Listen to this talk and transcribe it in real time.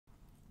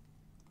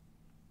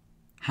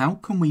How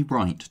can we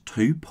write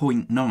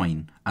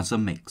 2.9 as a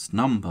mixed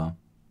number?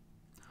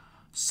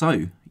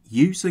 So,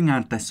 using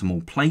our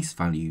decimal place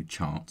value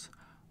chart,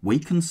 we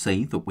can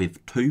see that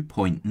with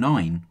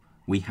 2.9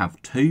 we have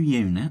 2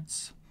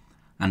 units,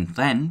 and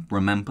then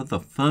remember the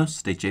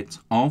first digit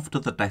after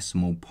the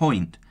decimal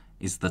point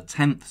is the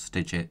 10th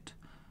digit,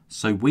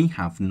 so we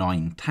have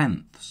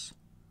 9/10.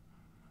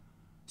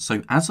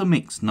 So as a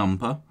mixed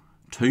number,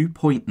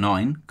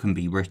 2.9 can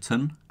be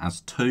written as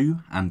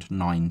 2 and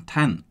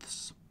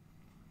 9/10.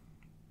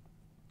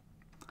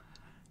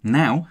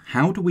 Now,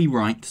 how do we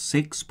write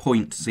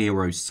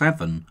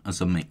 6.07 as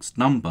a mixed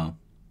number?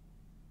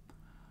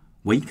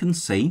 We can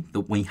see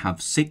that we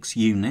have 6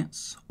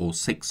 units, or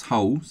 6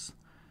 wholes,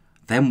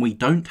 then we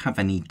don't have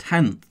any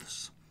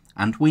tenths,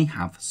 and we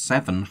have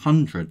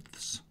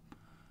 7/100ths.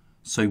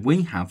 So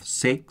we have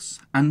 6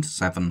 and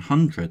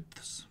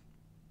 7/100ths.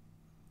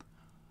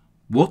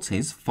 What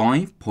is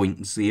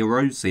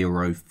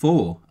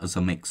 5.004 as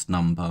a mixed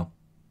number?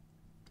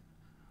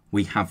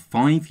 We have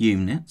 5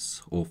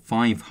 units, or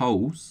 5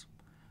 wholes,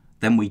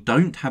 then we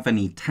don't have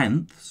any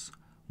tenths,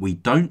 we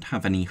don't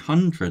have any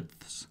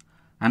hundredths,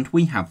 and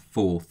we have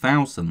 4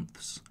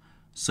 thousandths,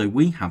 so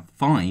we have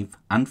 5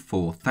 and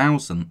 4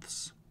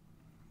 thousandths.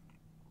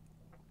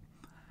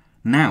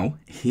 Now,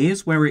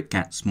 here's where it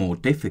gets more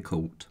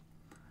difficult.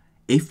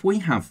 If we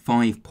have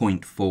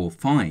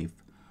 5.45,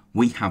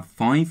 we have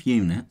 5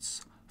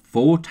 units,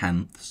 4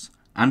 tenths,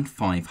 and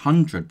 5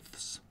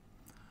 hundredths.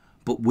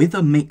 But with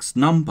a mixed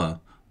number,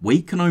 we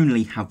can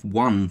only have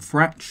one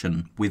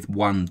fraction with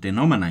one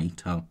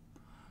denominator.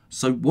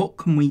 So what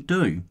can we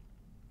do?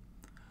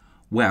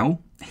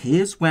 Well,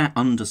 here's where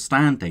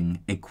understanding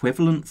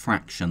equivalent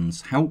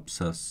fractions helps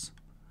us.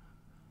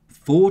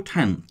 4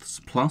 tenths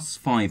plus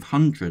 5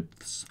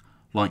 hundredths,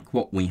 like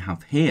what we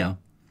have here,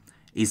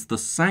 is the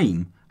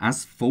same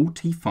as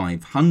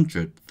 45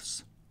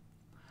 hundredths.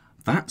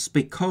 That's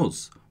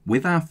because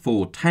with our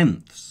 4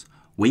 tenths,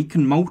 we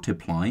can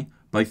multiply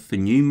both the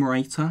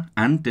numerator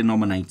and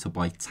denominator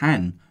by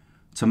 10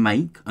 to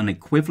make an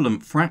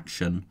equivalent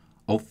fraction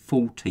of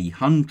 40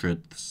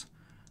 hundredths.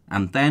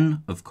 And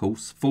then, of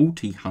course,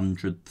 40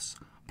 hundredths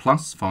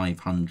plus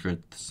 5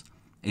 hundredths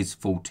is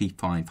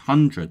 45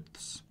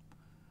 hundredths.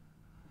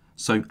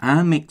 So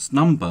our mixed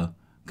number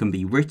can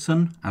be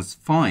written as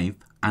 5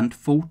 and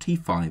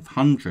 45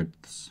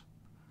 hundredths.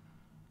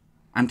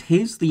 And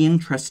here's the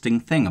interesting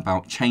thing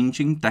about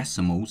changing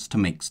decimals to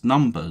mixed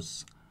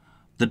numbers.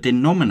 The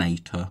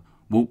denominator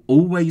will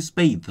always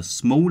be the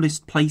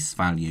smallest place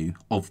value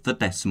of the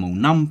decimal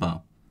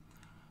number.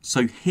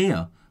 So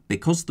here,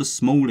 because the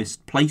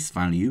smallest place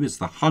value is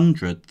the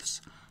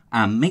hundredths,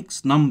 our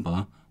mixed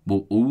number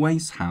will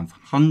always have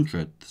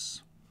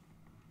hundredths.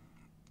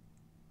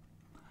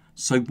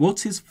 So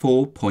what is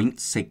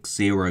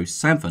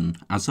 4.607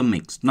 as a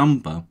mixed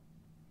number?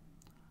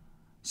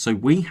 So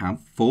we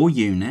have 4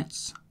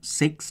 units,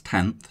 6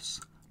 tenths,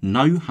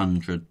 no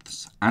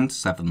hundredths, and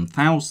 7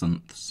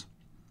 thousandths.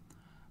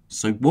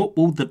 So what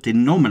will the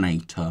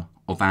denominator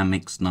of our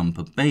mixed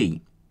number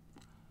be?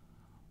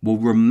 Well,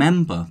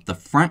 remember, the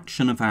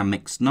fraction of our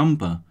mixed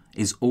number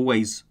is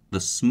always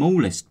the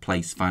smallest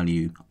place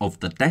value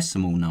of the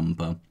decimal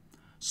number.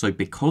 So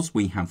because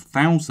we have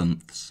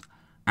thousandths,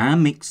 our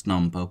mixed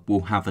number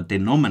will have a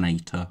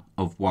denominator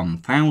of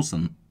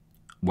 1,000.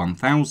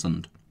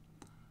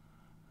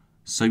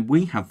 So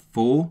we have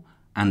 4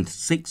 and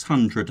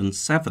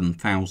 607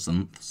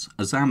 thousandths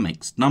as our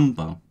mixed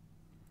number.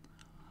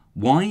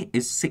 Why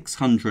is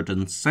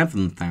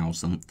 607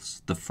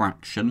 thousandths the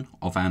fraction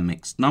of our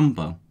mixed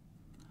number?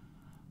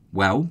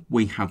 Well,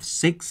 we have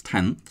 6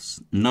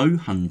 tenths, no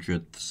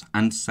hundredths,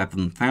 and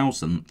 7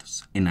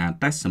 thousandths in our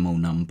decimal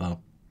number.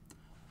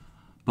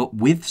 But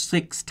with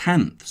 6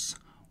 tenths,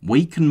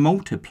 we can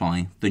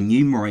multiply the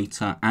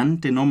numerator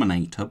and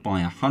denominator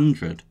by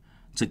 100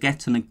 to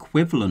get an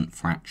equivalent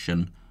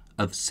fraction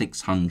of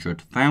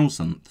 600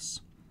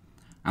 thousandths.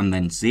 And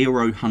then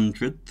 0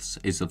 hundredths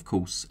is of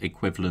course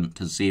equivalent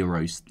to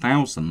 0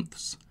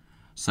 thousandths.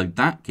 So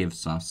that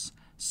gives us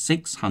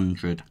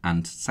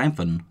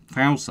 607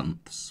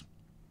 thousandths.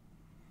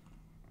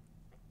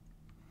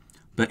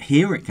 But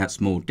here it gets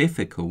more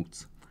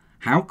difficult.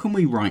 How can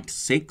we write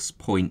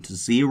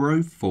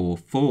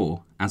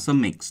 6.044 as a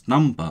mixed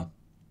number?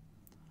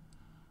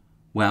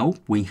 Well,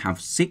 we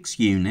have 6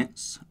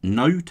 units,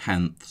 no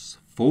tenths,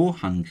 4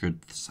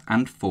 hundredths,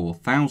 and 4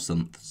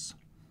 thousandths.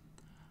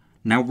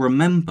 Now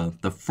remember,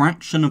 the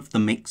fraction of the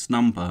mixed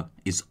number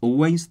is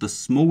always the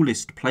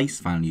smallest place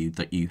value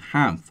that you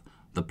have,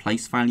 the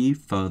place value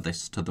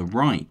furthest to the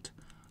right.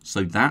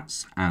 So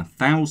that's our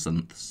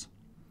thousandths.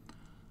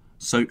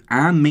 So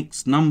our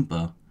mixed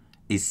number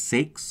is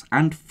 6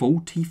 and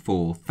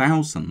 44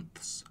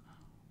 thousandths.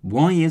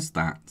 Why is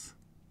that?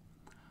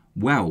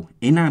 Well,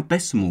 in our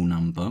decimal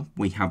number,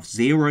 we have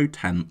 0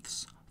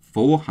 tenths,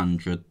 4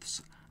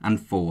 hundredths, and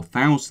 4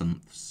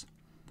 thousandths.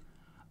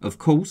 Of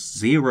course,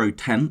 0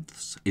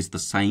 tenths is the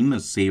same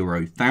as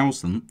 0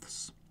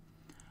 thousandths.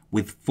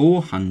 With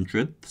 4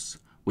 hundredths,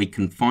 we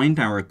can find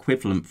our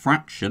equivalent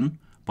fraction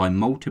by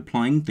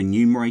multiplying the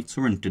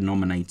numerator and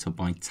denominator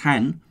by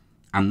 10,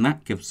 and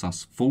that gives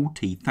us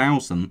 40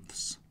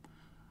 thousandths.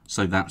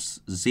 So that's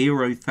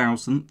 0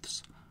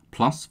 thousandths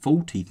plus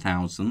 40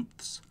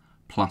 thousandths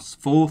plus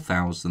 4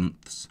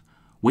 thousandths,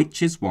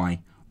 which is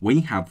why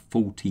we have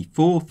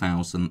 44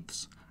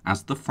 thousandths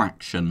as the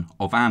fraction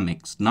of our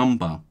mixed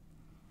number.